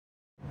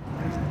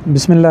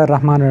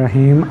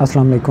बिस्मिल्लाहिर्रहमानिर्रहीम।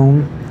 अस्सलाम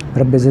वालेकुम,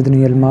 रब्बि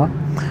ज़िदनी इल्मा।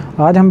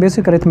 आज हम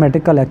बेसिक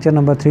अरिथमेटिक का लेक्चर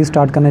नंबर 3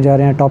 स्टार्ट करने जा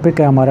रहे हैं।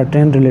 टॉपिक है हमारा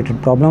ट्रेन रिलेटेड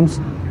प्रॉब्लम्स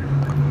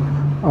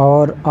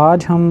और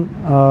आज हम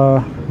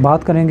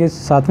बात करेंगे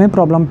 7वें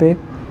प्रॉब्लम पे।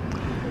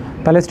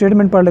 पहले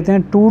स्टेटमेंट पढ़ लेते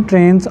हैं। 2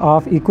 ट्रेन्स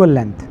ऑफ इक्वल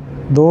लेंथ,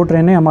 2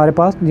 ट्रेनें हमारे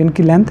पास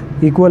जिनकी लेंथ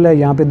इक्वल है।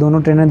 यहाँ पे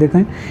दोनों ट्रेनें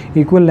देखें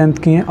इक्वल लेंथ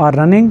की हैं। और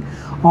running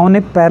on A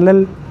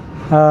parallel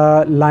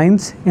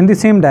lines in the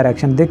same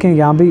direction. देखें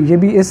यहाँ भी ये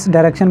भी इस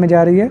डायरेक्शन में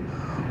जा रही है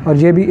और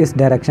ये भी इस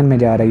डायरेक्शन में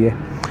जा रही है।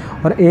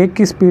 और एक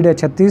की स्पीड है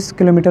 36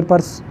 किलोमीटर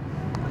पर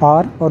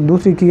आवर और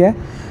दूसरी की है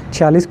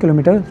 46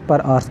 kilometre per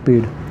hour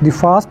speed. The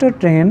faster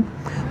train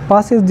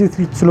passes the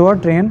slower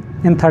train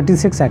in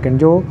 36 second.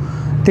 जो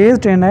तेज़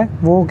ट्रेन है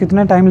वो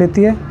कितना टाइम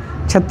लेती है?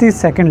 36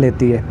 सेकंड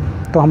लेती है।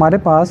 तो हमारे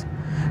पास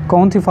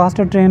कौन सी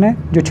फास्टर ट्रेन है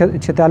जो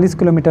 46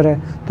 किलोमीटर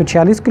है? तो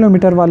 46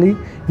 किलोमीटर वाली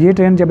ये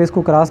ट्रेन जब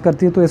इसको क्रॉस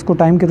करती है तो इसको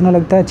टाइम कितना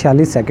लगता है?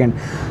 46 सेकंड।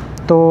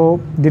 तो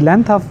the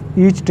length of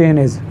each train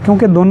is,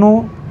 क्योंकि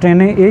दोनों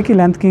ट्रेनें एक ही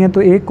लेंथ की हैं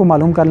तो एक को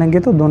मालूम कर लेंगे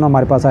तो दोनों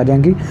हमारे पास आ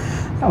जाएंगी।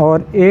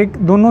 और एक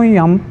दोनों ही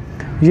हम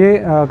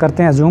ये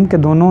करते हैं जूम कि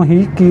दोनों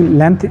ही की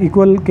लेंथ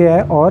इक्वल क्या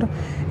है। और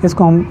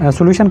इसको हम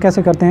सॉल्यूशन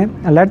कैसे करते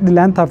हैं? Let the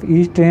length of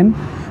each train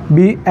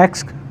B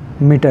x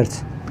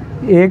metres.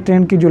 एक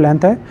ट्रेन की जो लेंथ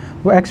है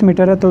वो x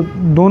मीटर है, तो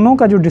दोनों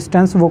का जो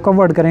डिस्टेंस वो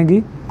कवर्ड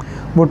करेंगी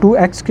वो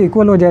 2x के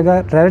इक्वल हो जाएगा।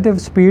 रिलेटिव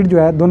स्पीड जो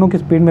है, दोनों की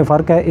स्पीड में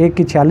फ़र्क है, एक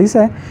की 46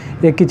 है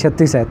एक की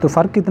 36 है। तो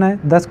फ़र्क कितना है?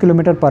 10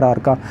 किलोमीटर पर आवर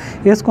का।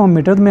 इसको हम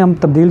मीटर में हम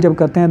तब्दील जब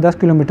करते हैं 10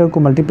 किलोमीटर को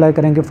मल्टीप्लाई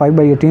करेंगे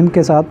 5/18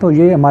 के साथ, तो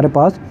ये हमारे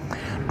पास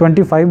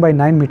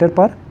 25/9 मीटर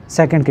पर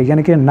सेकंड के,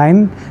 यानी कि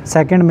 9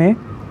 सेकंड में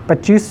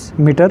 25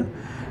 मीटर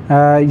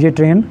ये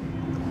ट्रेन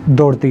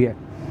दौड़ती है।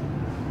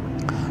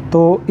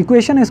 तो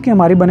इक्वेशन इसकी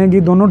हमारी बनेगी,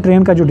 दोनों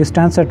ट्रेन का जो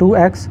डिस्टेंस है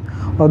 2x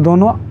और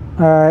दोनों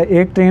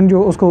एक ट्रेन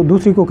जो उसको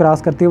दूसरी को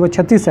क्रॉस करती है वो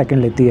 36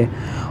 सेकंड लेती है।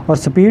 और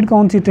स्पीड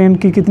कौन सी ट्रेन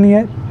की कितनी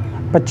है?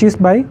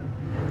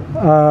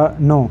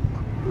 25/9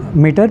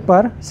 मीटर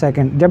पर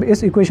सेकंड। जब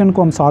इस इक्वेशन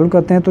को हम सॉल्व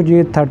करते हैं तो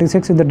ये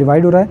 36 इधर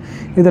डिवाइड हो रहा है,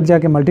 इधर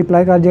जाके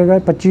मल्टीप्लाई कर जाएगा।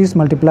 25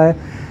 ×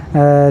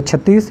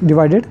 36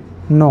 /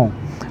 9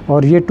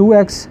 और ये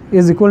 2x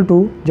इज़ इक्वल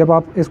टू, जब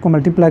आप इसको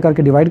मल्टीप्लाई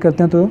करके डिवाइड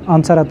करते हैं तो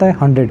आंसर आता है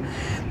 100।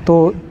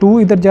 तो 2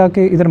 इधर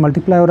जाके इधर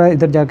मल्टीप्लाई हो रहा है,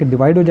 इधर जाके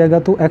डिवाइड हो जाएगा,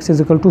 तो x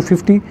is equal to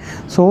 50।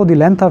 So the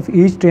length of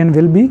each train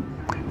will be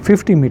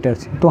 50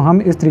 metres. तो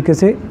हम इस तरीके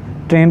से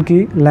ट्रेन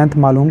की लेंथ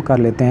मालूम कर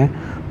लेते हैं,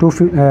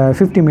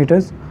 50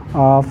 metres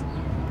of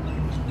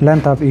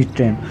length of each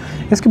train.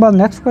 इसके बाद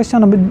नेक्स्ट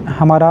क्वेश्चन अभी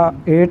हमारा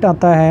 8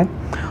 आता है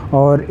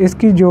और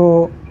इसकी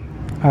जो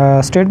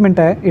स्टेटमेंट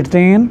है, ए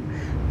train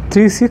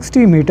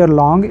 360 metre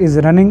long is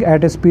running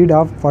at A speed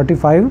of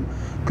 45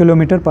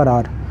 kilometre per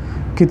hour.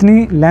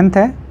 कितनी लेंथ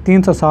है?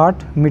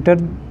 360 मीटर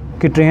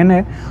की ट्रेन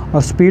है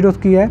और स्पीड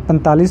उसकी है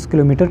 45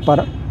 kilometre per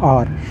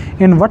hour.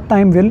 In what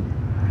time will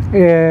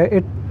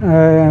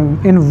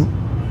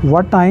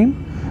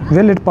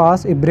it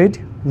pass A bridge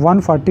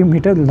 140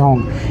 metre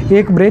long.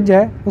 एक ब्रिज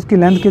है उसकी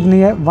लेंथ कितनी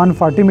है?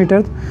 140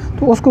 मीटर।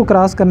 तो उसको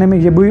क्रॉस करने में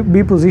ये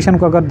बी पोजीशन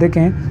को अगर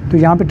देखें तो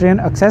यहाँ पे ट्रेन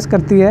एक्सेस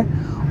करती है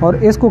और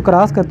इसको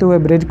क्रॉस करते हुए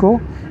ब्रिज को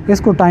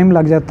इसको टाइम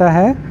लग जाता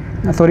है,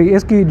 सॉरी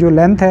इसकी जो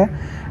लेंथ है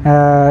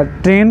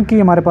ट्रेन की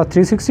हमारे पास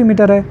 360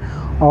 मीटर है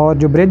और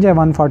जो ब्रिज है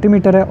 140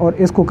 मीटर है। और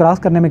इसको क्रॉस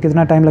करने में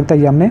कितना टाइम लगता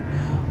है ये हमने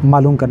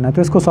मालूम करना है।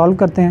 तो इसको सॉल्व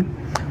करते हैं।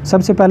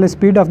 सबसे पहले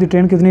स्पीड ऑफ द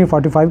ट्रेन कितनी है?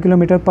 45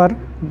 किलोमीटर पर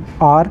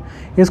आवर।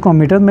 इसको हम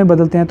मीटर में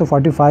बदलते हैं तो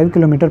 45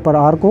 किलोमीटर पर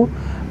आवर को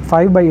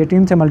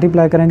 5/18 से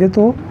मल्टीप्लाई करेंगे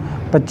तो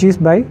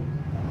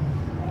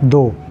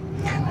 25/2।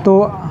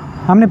 तो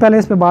हमने पहले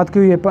इस पे बात की,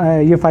 ये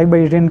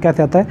 5/18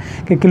 कैसे आता है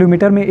कि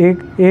किलोमीटर में एक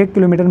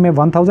किलोमीटर में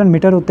 1000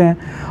 मीटर होते हैं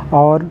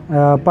और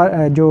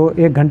जो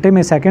एक घंटे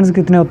में सेकंड्स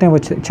कितने होते हैं वो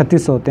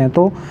 3600 होते हैं।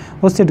 तो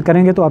उससे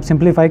करेंगे तो आप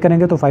सिंप्लीफाई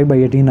करेंगे तो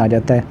 5/18 आ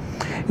जाता है।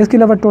 इसके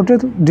अलावा total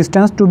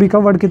distance to be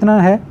covered कितना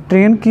है?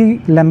 ट्रेन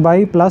की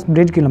लंबाई प्लस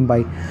ब्रिज की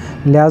लंबाई,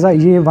 लिहाजा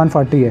ये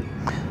 140 है।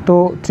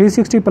 तो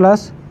 360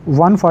 +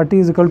 140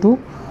 इज इक्वल टू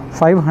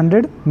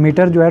 500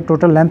 मीटर जो है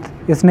टोटल लेंथ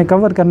इसने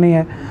कवर करनी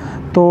है।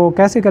 तो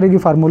कैसे करेगी?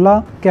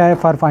 फार्मूला क्या है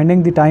for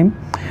finding the time?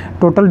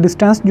 Total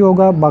distance जो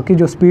होगा बाकी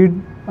जो स्पीड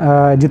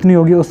जितनी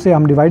होगी उससे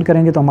हम डिवाइड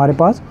करेंगे तो हमारे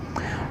पास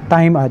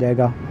टाइम आ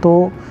जाएगा।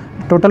 तो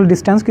टोटल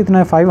डिस्टेंस कितना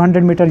है?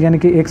 500 मीटर, यानी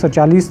कि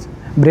 140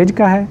 ब्रिज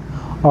का है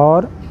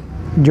और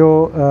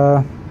जो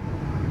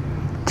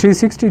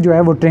 360 जो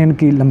है वो ट्रेन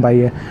की लंबाई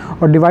है।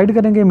 और डिवाइड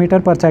करेंगे मीटर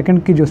पर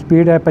सेकंड की जो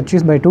स्पीड है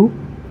 25/2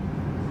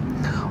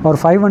 और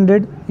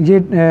 500 ये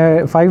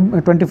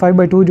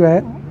 25/2 जो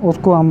है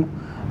उसको हम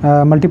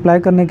मल्टीप्लाई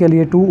करने के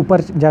लिए 2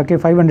 ऊपर जाके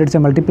 500 से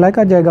मल्टीप्लाई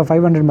कर जाएगा।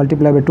 500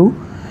 × 2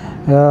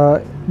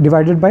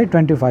 डिवाइडेड बाय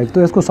 25।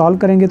 तो इसको सॉल्व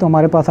करेंगे तो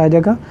हमारे पास आ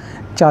जाएगा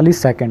 40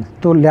 सेकंड।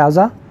 तो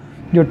लिहाजा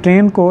जो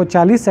ट्रेन को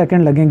 40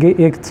 सेकंड लगेंगे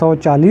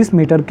 140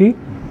 मीटर की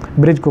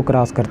ब्रिज को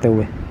क्रॉस करते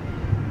हुए।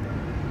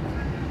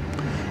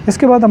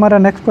 इसके बाद हमारा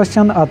नेक्स्ट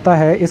क्वेश्चन आता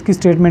है, इसकी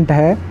स्टेटमेंट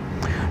है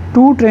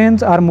 2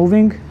 trains are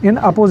moving in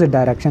opposite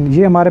direction.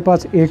 ये हमारे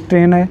पास एक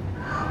ट्रेन है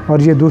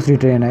और ये दूसरी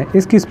ट्रेन है।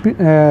 इसकी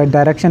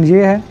डायरेक्शन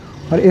ये है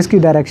और इसकी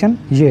डायरेक्शन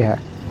ये है।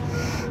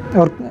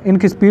 और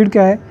इनकी स्पीड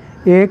क्या है,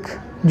 एक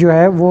जो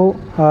है वो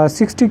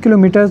 60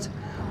 किलोमीटर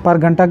पर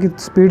घंटा की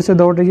स्पीड से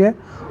दौड़ रही है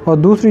और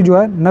दूसरी जो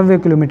है 90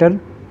 किलोमीटर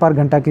पर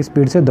घंटा की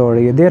स्पीड से दौड़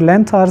रही है। देयर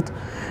लेंथ आर,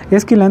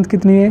 इसकी लेंथ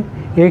कितनी है,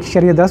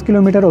 1.10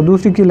 किलोमीटर और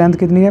दूसरी की लेंथ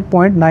कितनी है,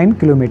 0.9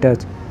 kilometre.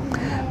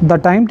 The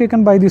time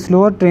taken by the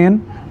slower train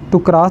to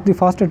cross the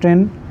faster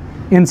train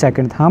in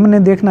second. हमने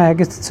देखना है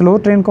कि स्लो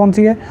ट्रेन कौन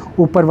सी है,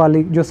 ऊपर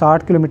वाली जो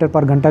 60 किलोमीटर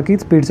पर घंटा की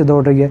स्पीड से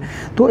दौड़ रही है,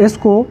 तो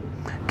इसको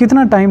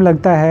कितना टाइम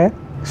लगता है,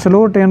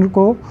 स्लो ट्रेन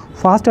को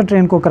फास्टर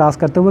ट्रेन को क्रॉस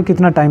करते हुए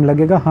कितना टाइम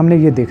लगेगा, हमने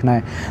ये देखना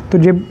है। तो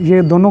जब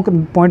ये दोनों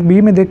पॉइंट बी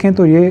में देखें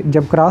तो ये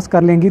जब क्रॉस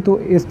कर लेंगी तो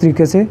इस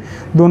तरीके से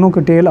दोनों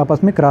के टेल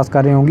आपस में क्रॉस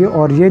कर रहे होंगे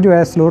और ये जो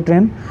है स्लो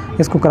ट्रेन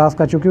इसको क्रॉस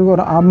कर चुकी होगी और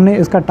आपने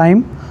इसका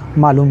टाइम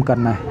मालूम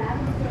करना है।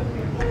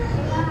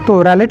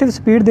 तो रिलेटिव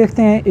स्पीड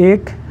देखते हैं,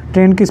 एक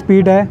ट्रेन की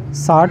स्पीड है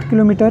 60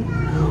 किलोमीटर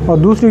और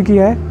दूसरी की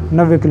है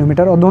 90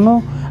 किलोमीटर और दोनों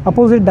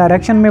अपोजिट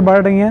डायरेक्शन में बढ़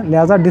रही हैं,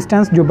 लिहाजा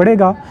डिस्टेंस जो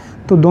बढ़ेगा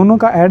तो दोनों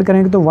का ऐड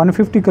करेंगे तो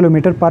 150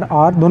 किलोमीटर पर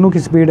आवर दोनों की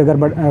स्पीड अगर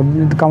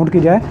काउंट की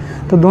जाए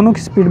तो दोनों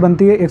की स्पीड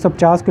बनती है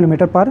 150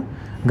 किलोमीटर पर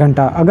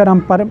घंटा। अगर हम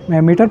पर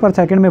मीटर पर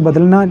सेकंड में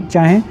बदलना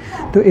चाहें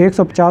तो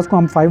 150 को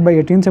हम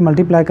 5/18 से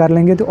मल्टीप्लाई कर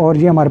लेंगे तो और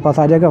ये हमारे पास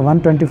आ जाएगा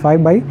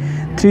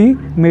 125/3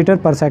 मीटर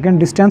पर सेकंड।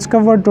 डिस्टेंस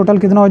कवर्ड टोटल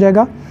कितना हो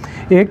जाएगा,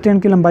 एक ट्रेन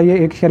की लंबाई है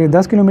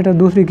 1.10 किलोमीटर,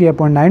 दूसरी की है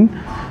 0.9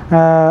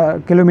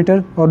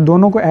 किलोमीटर और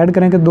दोनों को ऐड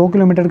करेंगे 2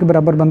 किलोमीटर के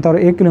बराबर बनता है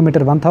और 1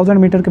 किलोमीटर 1000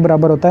 मीटर के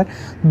बराबर होता है।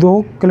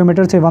 2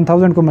 किलोमीटर से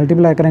 1000 को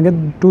मल्टीप्लाई करेंगे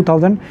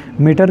 2000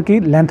 मीटर की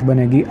लेंथ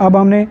बनेगी। अब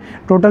हमने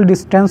टोटल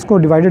डिस्टेंस को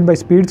डिवाइडेड बाय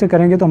स्पीड से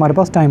करेंगे तो हमारे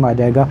पास टाइम आ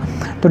जाएगा।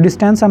 तो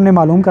डिस्टेंस हमने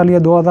मालूम कर लिया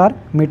 2000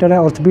 मीटर है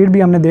और स्पीड भी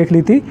हमने देख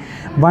ली थी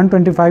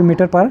 125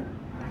 मीटर पर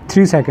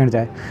 3 सेकंड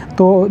है।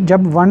 तो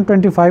जब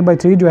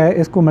 125/3 जो है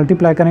इसको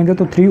मल्टीप्लाई करेंगे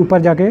तो 3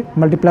 ऊपर जाके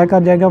मल्टीप्लाई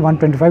कर जाएगा,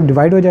 125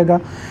 डिवाइड हो जाएगा।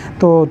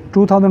 तो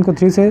 2000 को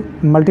 3 से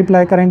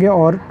मल्टीप्लाई करेंगे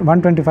और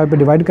 125 पे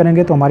डिवाइड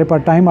करेंगे तो हमारे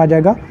पास टाइम आ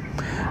जाएगा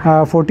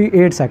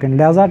 48 सेकंड।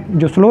 लिहाजा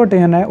जो स्लो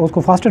ट्रेन है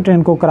उसको फास्ट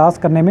ट्रेन को क्रॉस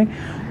करने में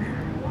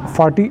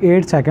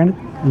 48 सेकंड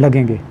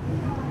लगेंगे।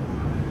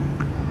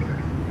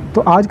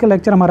 तो आज का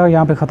लेक्चर हमारा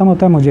यहाँ पे ख़त्म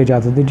होता है, मुझे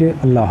इजाज़त दीजिए,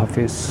 अल्लाह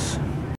हाफिज़।